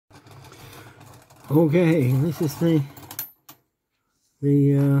Okay, this is the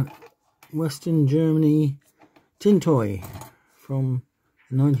Western Germany tin toy from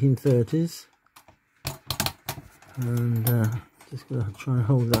the 1930s, and just gonna try and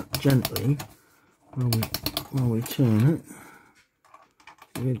hold that gently while we turn it.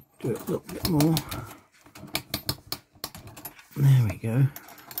 We'll do it a little bit more. There we go.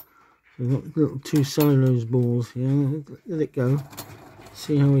 So we've got little two cellulose balls here. Let it go.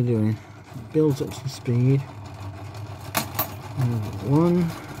 See how we're doing. It builds up some speed. One.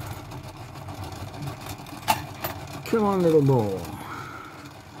 Come on, little ball.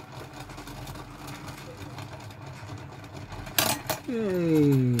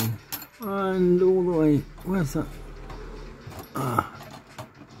 Yay! And all the way. Where's that? Ah,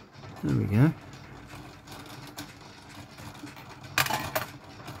 there we go.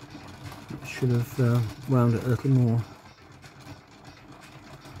 Should have wound it a little more.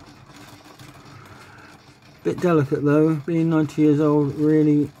 Bit delicate though, being 90 years old,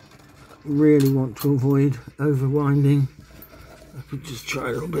 really want to avoid over winding. I could just try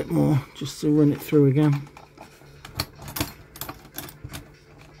a little bit more just to run it through again.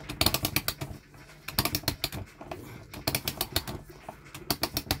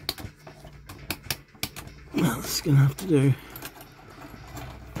 That's gonna have to do.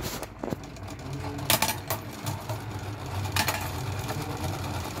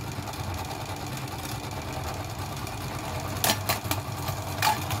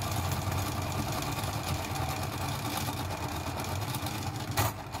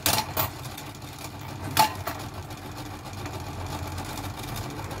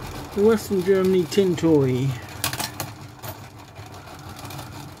 The Western Germany tin toy.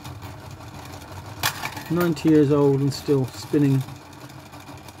 90 years old and still spinning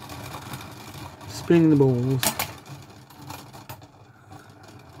the balls.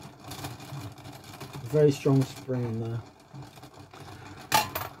 Very strong spring there.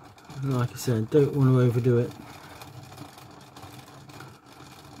 Like I said, don't want to overdo it.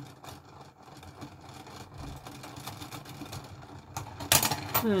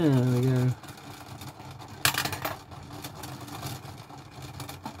 There we go.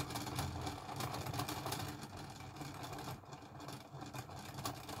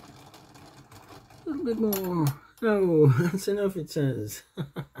 A little bit more. No, that's enough, it says.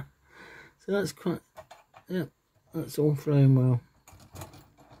 So that's quite, yep, that's all flowing well.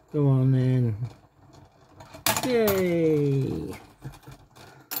 Go on then. Yay!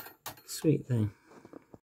 Sweet thing.